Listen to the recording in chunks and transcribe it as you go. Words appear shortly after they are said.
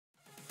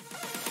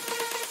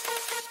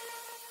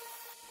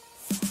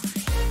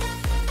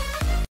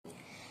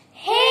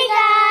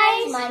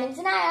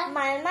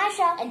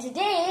and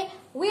today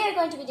we are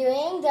going to be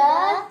doing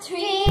the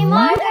 3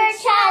 marker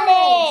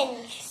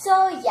challenge.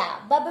 So yeah,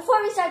 but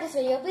before we start this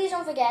video, please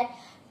don't forget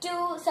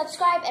to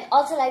subscribe and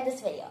also like this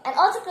video and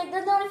also click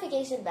the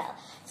notification bell.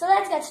 So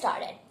let's get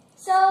started.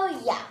 So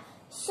yeah,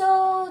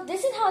 so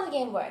this is how the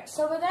game works.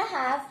 So we're going to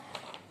have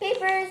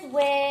papers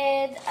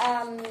with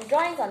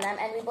drawings on them,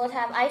 and we both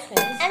have ice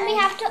creams. And we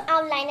have to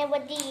outline it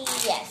with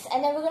these. Yes,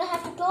 and then we're going to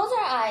have to close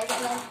our eyes,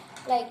 and then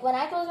like when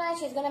I close my eyes,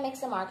 she's going to mix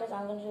the markers.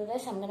 I'm going to do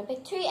this. I'm going to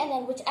pick 3, and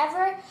then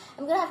whichever,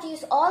 I'm going to have to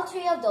use all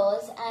 3 of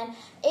those. And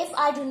if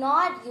I do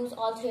not use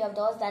all 3 of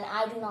those, then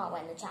I do not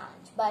win the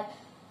challenge. But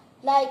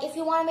like if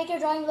you want to make your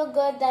drawing look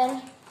good,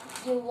 then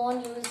you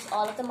won't use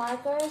all of the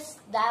markers.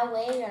 That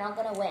way you're not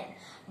going to win.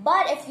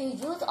 But if you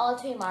use all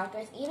 3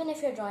 markers, even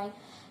if your drawing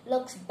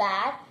looks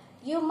bad,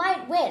 you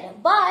might win.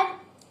 But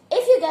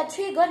if you get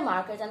 3 good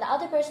markers and the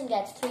other person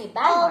gets 3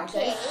 bad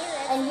markers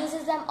and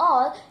uses them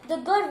all, the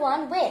good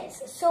one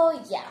wins. So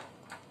yeah.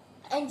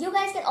 And you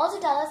guys can also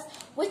tell us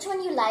which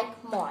one you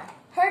like more.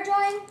 Her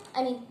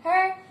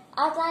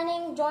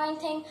outlining drawing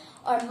thing,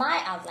 or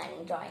my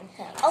outlining drawing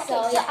thing. Okay,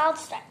 so yeah. I'll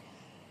start.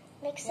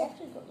 Mix it.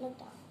 Look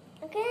down.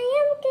 Okay,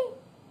 I am okay.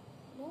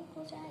 No,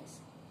 close your eyes.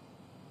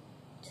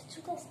 Just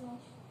do this now.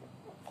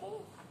 Okay.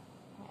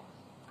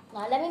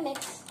 Now let me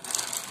mix.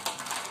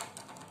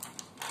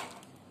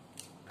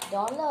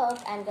 Don't look,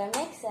 I'm gonna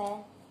mix it.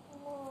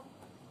 No.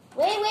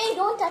 Wait,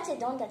 don't touch it,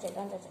 don't touch it,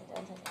 don't touch it,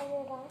 don't touch it. Are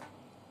you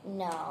done?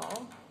 No.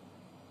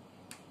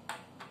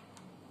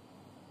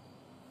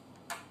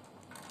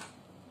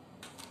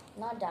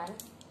 Not done.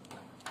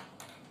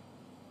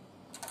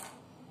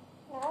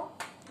 No?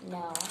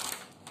 No.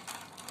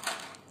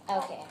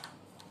 Okay.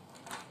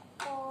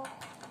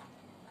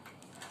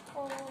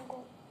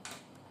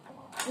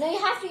 No, you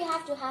have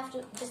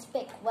to just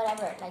pick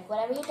whatever. Like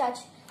whatever you touch,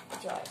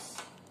 it's yours.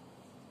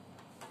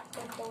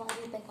 Pick the one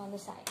you pick on the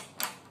side.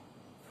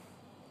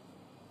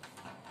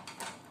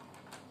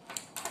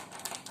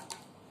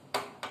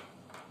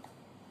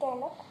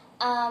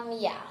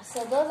 Yeah,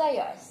 so those are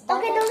yours.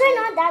 Okay, those are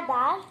not that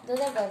bad. Those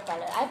are good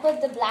colors. I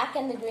put the black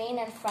and the green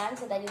in front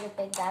so that you could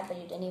pick that, but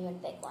you didn't even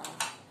pick one.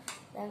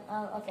 Then,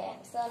 okay,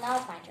 so now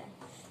it's my turn.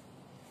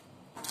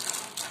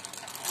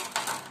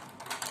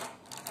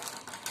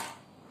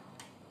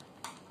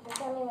 Just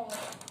tell me when you're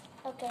ready.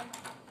 Okay.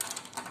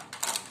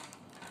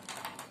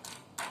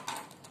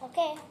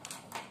 Okay.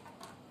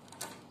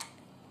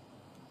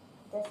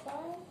 This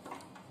one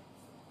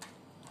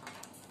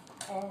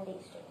and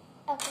these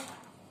 2. Okay.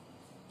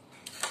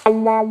 Oh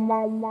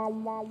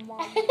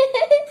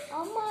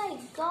my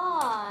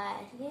god,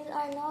 these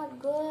are not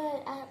good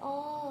at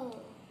all.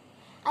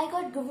 I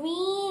got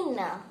green.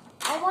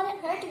 I wanted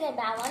her to get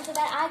bad one so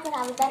that I could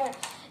have a better.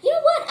 You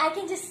know what? I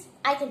can do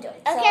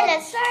it. Okay, so,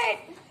 let's start.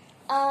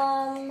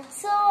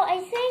 So I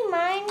think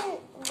mine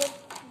with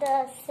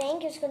the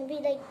sink is gonna be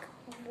like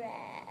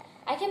red.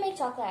 I can make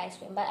chocolate ice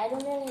cream, but I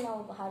don't really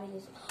know how to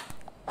use it.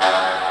 I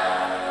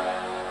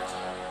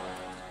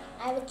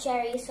have a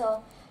cherry,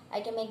 so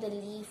I can make the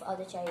leaf of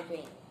the cherry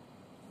green.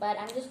 But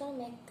I'm just gonna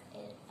make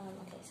it,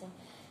 okay, so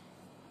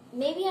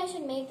maybe I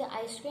should make the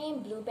ice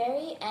cream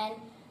blueberry and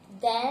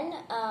then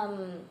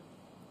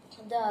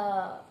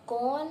the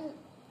cone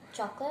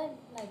chocolate,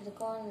 like the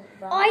cone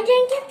brown. Oh, I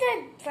didn't get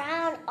the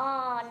brown.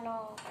 Oh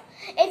no.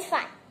 It's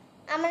fine.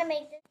 I'm gonna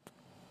make this.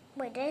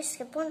 Wait, did I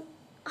skip one?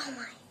 Oh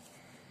my.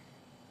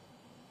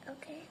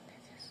 Okay,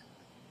 that's just.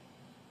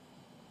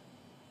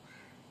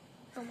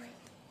 Oh my.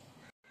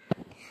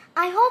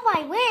 I hope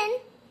I win.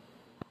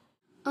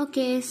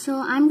 Okay, so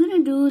I'm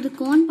gonna do the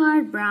cone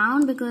part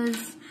brown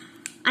because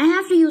I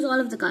have to use all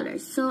of the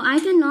colors. So I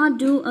cannot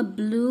do a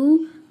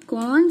blue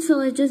cone, so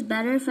it's just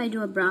better if I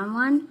do a brown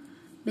one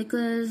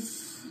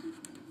because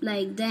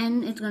like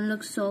then it's gonna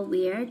look so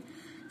weird.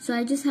 So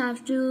I just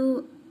have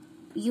to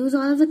use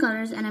all of the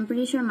colors, and I'm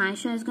pretty sure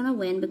Maisha is gonna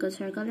win because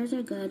her colors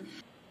are good.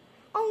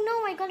 Oh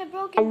no, I got a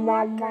broken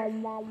marker.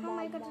 Oh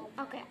my god.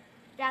 Okay,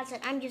 that's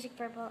it. I'm using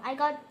purple. I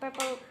got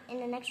purple in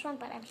the next one,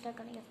 but I'm still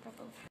gonna use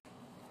purple.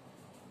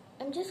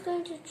 I'm just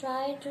going to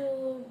try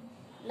to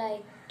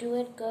like do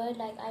it good.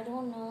 Like I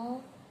don't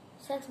know,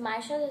 since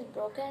Maisha is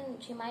broken,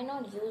 she might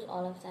not use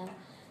all of them,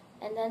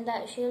 and then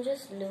that she'll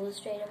just lose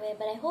straight away.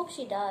 But I hope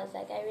she does.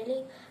 Like I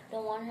really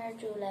don't want her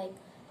to like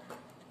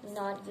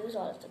not use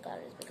all of the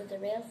colors because the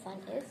real fun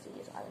is to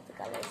use all of the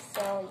colors.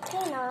 So yeah.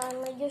 Okay, now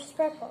I'm gonna use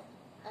purple.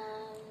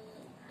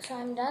 So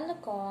I'm done the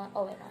cone.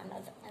 Oh wait, no, I'm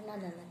not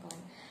done the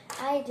cone.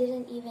 I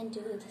didn't even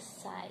do the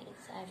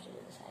sides. I have to do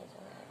the sides.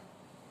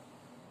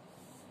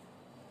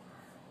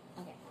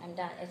 Okay, I'm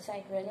done. It's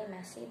like really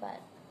messy,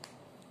 but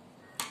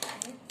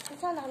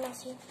it's not that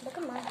messy. Look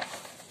at mine.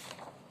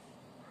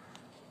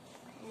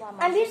 Wow,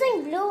 I'm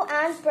using blue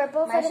and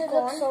purple for the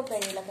cone. Looks so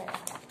pretty. Look at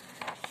it.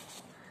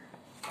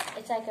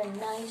 It's like a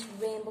nice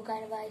rainbow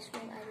kind of ice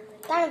cream. I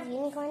really kind of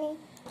unicorny.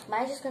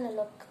 Mine's just gonna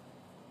look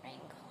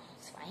rainbow.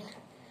 It's fine.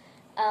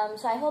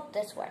 So I hope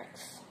this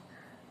works.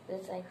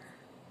 It's like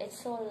it's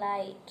so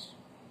light.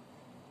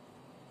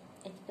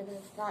 It's because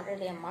it's not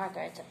really a marker.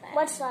 It's a pen.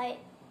 What's light?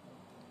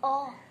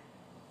 Oh.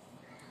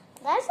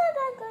 That's not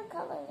that good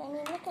colors. I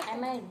mean, look at I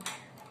might.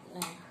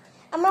 No.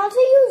 I'm also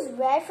use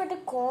red for the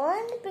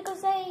corn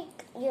because,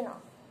 like, you know.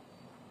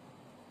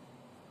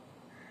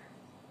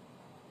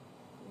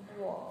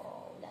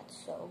 Whoa, that's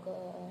so good.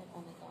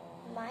 Oh my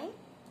god. Mine?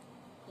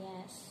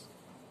 Yes.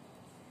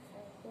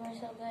 You are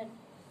so good.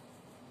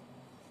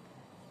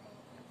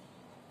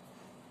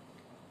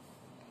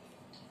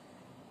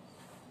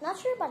 Not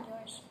sure about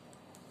yours.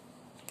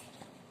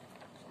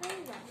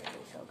 Mine's not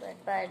really so good,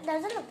 but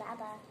Doesn't look that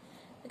bad.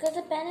 because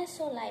the pen is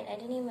so light, I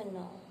didn't even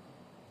know.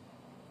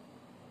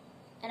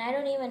 And I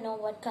don't even know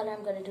what color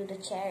I'm gonna do the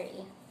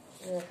cherry.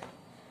 Ugh.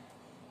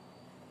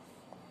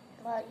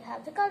 Well, you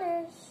have the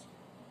colors.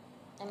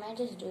 I might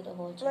just do the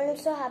whole Well, cherry. I'm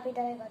so happy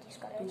that I got these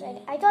colors.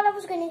 Mhm. I thought I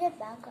was going to get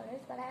bad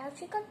colors, but I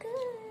actually got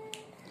good.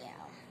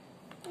 Yeah.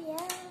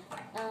 Yeah.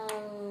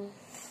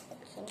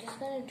 So I'm just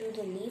gonna do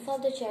the leaf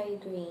of the cherry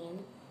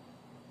green.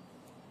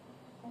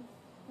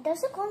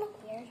 Does the cone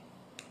look weird?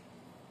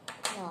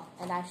 No,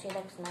 it actually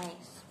looks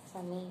nice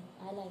for me.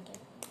 I like it.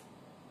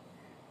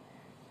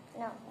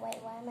 No, wait,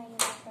 why am I using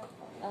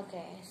purple?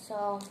 Okay,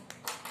 so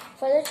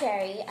for the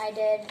cherry, I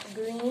did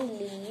green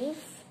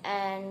leaf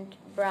and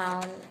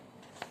brown,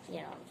 you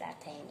know,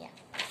 that thing, yeah.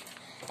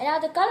 And now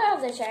the color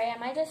of the cherry, I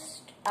might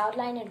just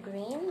outline it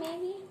green,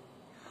 maybe?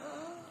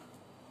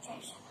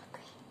 Cherries are not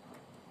green.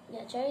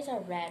 Yeah, cherries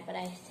are red, but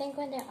I think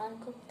when they're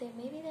uncooked,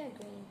 maybe they're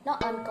green.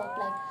 Not uncooked,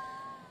 like,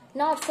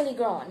 not fully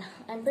grown.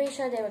 I'm pretty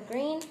sure they were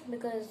green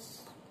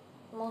because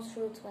most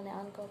fruits, when they're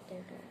uncooked,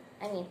 they're green.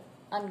 I mean,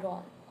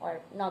 ungrown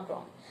or not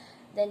grown.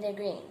 Then they're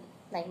green,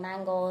 like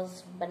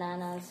mangoes,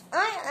 bananas.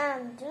 I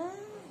am done.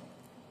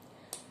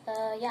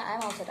 Yeah,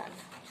 I'm also done.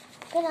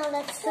 Okay, now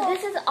let's So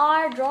this is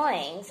our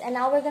drawings, and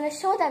now we're gonna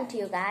show them to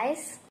you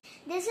guys.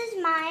 This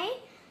is my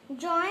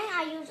drawing.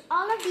 I use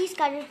all of these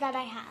colors that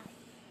I have.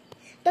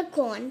 The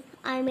cone,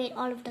 I made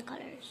all of the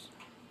colors.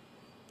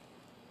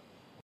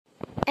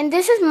 And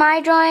this is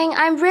my drawing.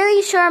 I'm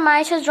really sure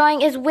Maisha's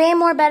drawing is way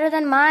more better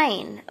than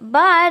mine.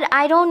 But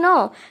I don't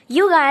know.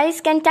 You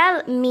guys can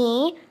tell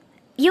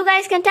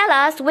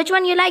us which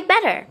one you like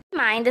better.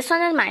 Mine, this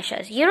one is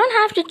Maisha's. You don't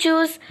have to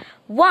choose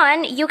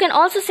one. You can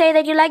also say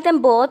that you like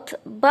them both,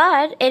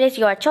 but it is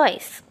your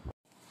choice.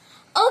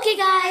 Okay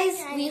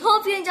guys, we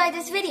hope you enjoyed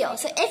this video.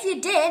 So if you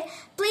did,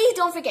 please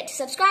don't forget to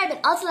subscribe and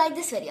also like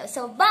this video.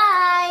 So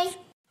bye!